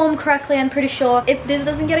out a form correctly, I'm pretty sure. If this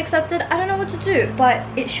doesn't get accepted, I don't know what to do, but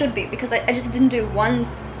it should be, because I just didn't do one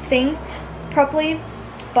thing properly.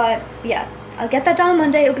 But yeah, I'll get that done on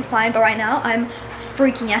Monday, it'll be fine, but right now I'm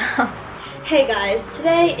freaking out. Hey guys,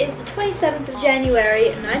 today is the 27th of January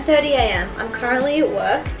at 9:30 AM. I'm currently at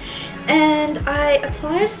work, and I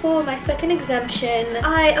applied for my second exemption.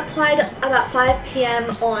 I applied about 5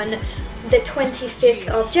 PM on the 25th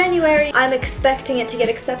of January. I'm expecting it to get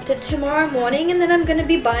accepted tomorrow morning, and then I'm gonna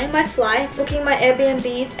be buying my flights, booking my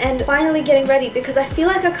Airbnbs, and finally getting ready, because I feel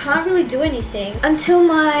like I can't really do anything until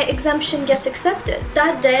my exemption gets accepted.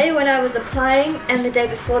 That day when I was applying and the day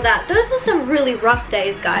before that, those were some really rough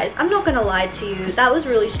days, guys. I'm not gonna lie to you, that was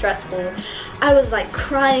really stressful. I was like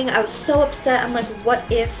crying, I was so upset. I'm like, what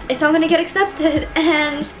if it's not gonna get accepted?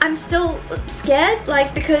 And I'm still scared,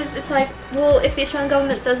 like, because it's like, well, if the Australian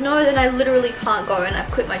government says no, then I literally can't go, and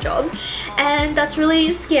I've quit my job. And that's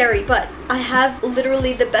really scary, but I have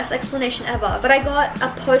literally the best explanation ever. But I got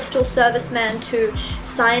a postal serviceman to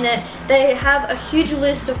sign it. They have a huge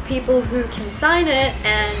list of people who can sign it,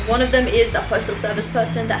 and one of them is a postal service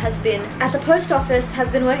person that has been at the post office, has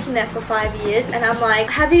been working there for 5 years. And I'm like,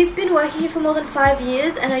 have you been working here for more than 5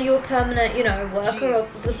 years, and are you a permanent, you know, worker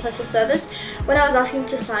of the postal service? When I was asking him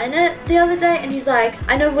to sign it the other day, and he's like,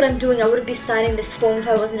 I know what I'm doing, I wouldn't be signing this form if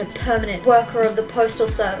I wasn't a permanent worker of the postal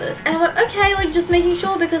service. And I'm like, okay, like, just making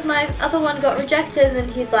sure, because my other one got rejected.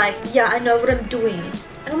 And he's like, yeah, I know what I'm doing.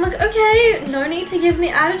 And I'm like, okay, no need to give me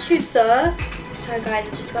attitude, sir. Sorry guys,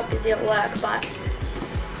 I just got busy at work, but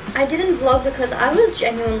I didn't vlog because I was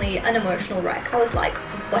genuinely an emotional wreck. I was like,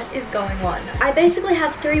 what is going on? I basically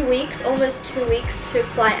have 3 weeks, almost 2 weeks to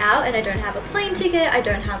fly out, and I don't have a plane ticket, I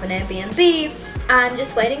don't have an Airbnb. I'm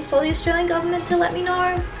just waiting for the Australian government to let me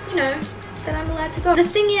know, you know, that I'm allowed to go. The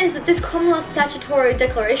thing is that this Commonwealth statutory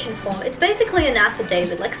declaration form, it's basically an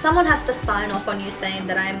affidavit. Like, someone has to sign off on you saying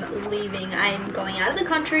that I'm leaving, I'm going out of the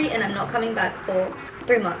country, and I'm not coming back for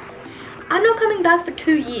 3 months. I'm not coming back for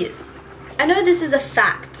 2 years. I know this is a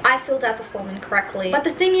fact. I filled out the form incorrectly. But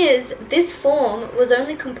the thing is, this form was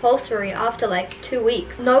only compulsory after like 2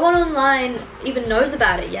 weeks. No one online even knows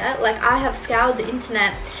about it yet. Like, I have scoured the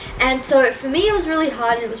internet. And so for me, it was really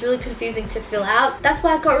hard, and it was really confusing to fill out. That's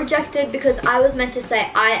why I got rejected, because I was meant to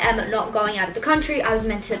say I am not going out of the country. I was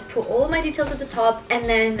meant to put all of my details at the top, and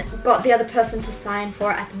then got the other person to sign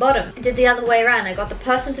for it at the bottom. I did the other way around. I got the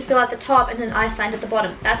person to fill out the top, and then I signed at the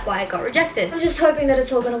bottom. That's why I got rejected. I'm just hoping that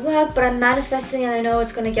it's all gonna work, but I'm manifesting, and I know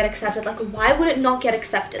it's gonna get accepted. Like, why would it not get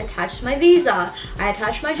accepted? I attached my visa, I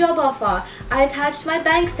attached my job offer, I attached my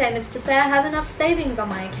bank statements to say I have enough savings on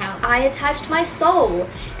my account, I attached my soul,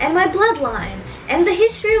 and my bloodline, and the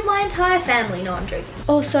history of my entire family. No, I'm joking.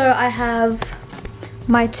 Also, I have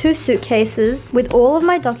my 2 suitcases with all of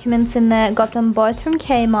my documents in there. Got them both from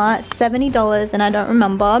Kmart, $70, and I don't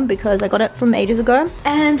remember because I got it from ages ago.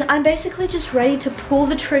 And I'm basically just ready to pull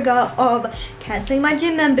the trigger of cancelling my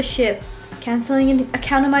gym membership, cancelling an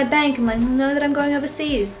account on my bank and letting them know that I'm going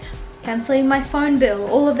overseas, cancelling my phone bill,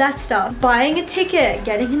 all of that stuff, buying a ticket,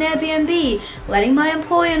 getting an Airbnb, letting my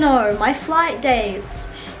employer know, my flight dates,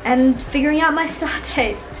 and figuring out my start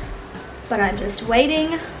date. But I'm just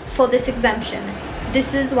waiting for this exemption.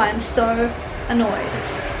 This is why I'm so annoyed.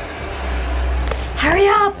 Hurry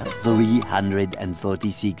up!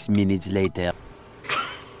 346 minutes later.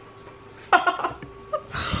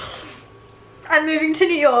 I'm moving to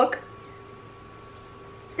New York.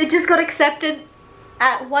 It just got accepted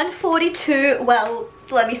at 1:42, well,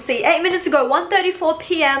 let me see, 8 minutes ago, 1:34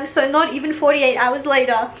 p.m, so not even 48 hours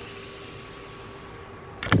later.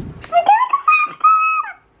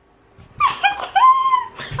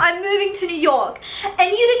 I'm moving to New York,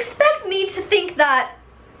 and you'd expect me to think that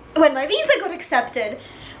when my visa got accepted,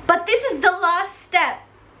 but this is the last step.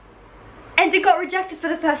 And it got rejected for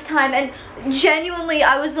the first time, and genuinely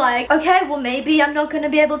I was like, okay, well maybe I'm not gonna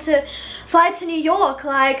be able to fly to New York,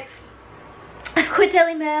 like, I've quit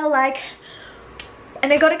Daily Mail, like,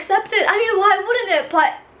 and it got accepted. I mean, why wouldn't it?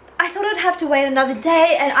 But I thought I'd have to wait another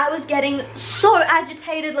day, and I was getting so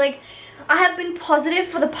agitated. Like, I have been positive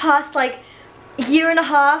for the past, like, year and a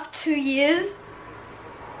half, 2 years,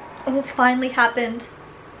 and it's finally happened.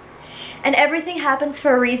 And everything happens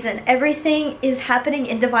for a reason. Everything is happening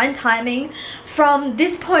in divine timing. From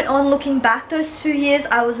this point on, looking back those 2 years,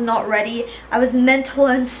 I was not ready. I was meant to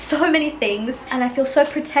learn so many things, and I feel so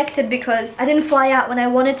protected because I didn't fly out when I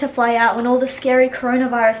wanted to fly out, when all the scary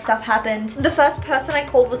coronavirus stuff happened. The first person I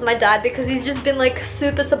called was my dad, because he's just been like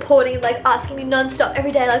super supporting, like asking me non-stop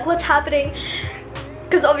every day, like, what's happening?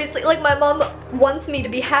 Because obviously, like, my mom wants me to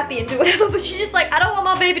be happy and do whatever, but she's just like, I don't want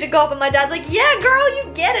my baby to go. But my dad's like, yeah girl,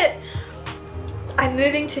 you get it. I'm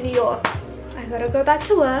moving to New York. I gotta go back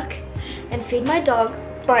to work and feed my dog,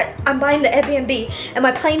 but I'm buying the Airbnb and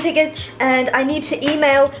my plane tickets, and I need to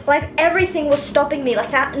email, like, everything was stopping me.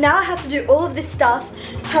 Like, now I have to do all of this stuff.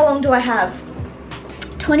 How long do I have?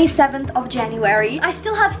 27th of January. I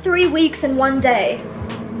still have 3 weeks and 1 day.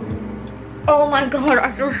 Oh my god,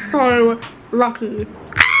 I feel so lucky.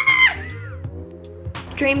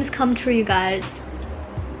 Dreams come true, you guys.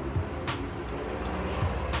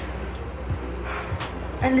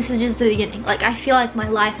 And this is just the beginning. Like, I feel like my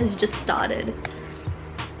life has just started.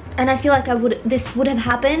 And I feel like this would have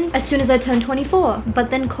happened as soon as I turned 24.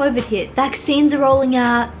 But then COVID hit. Vaccines are rolling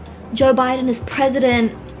out. Joe Biden is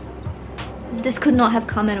president. This could not have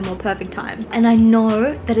come at a more perfect time. And I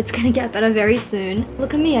know that it's gonna get better very soon.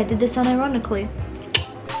 Look at me, I did this unironically.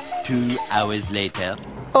 2 hours later.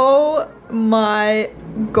 Oh my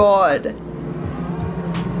god.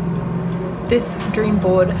 This dream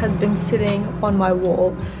board has been sitting on my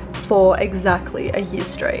wall for exactly a year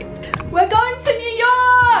straight. We're going to New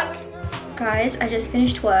York! Guys, I just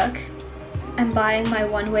finished work. I'm buying my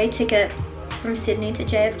one-way ticket from Sydney to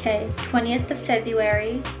JFK. 20th of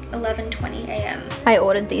February, 11:20 a.m. I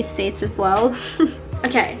ordered these seats as well.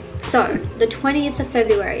 Okay, so the 20th of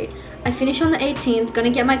February. I finish on the 18th, gonna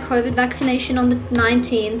get my COVID vaccination on the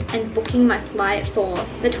 19th, and booking my flight for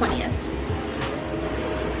the 20th.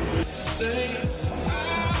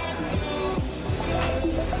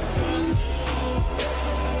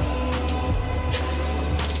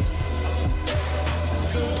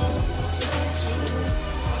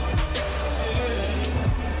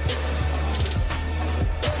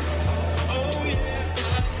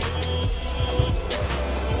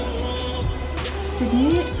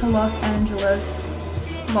 Sydney to Los Angeles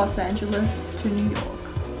to New York.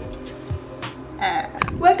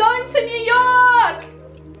 We're going to New York!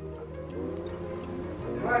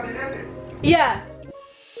 Yeah.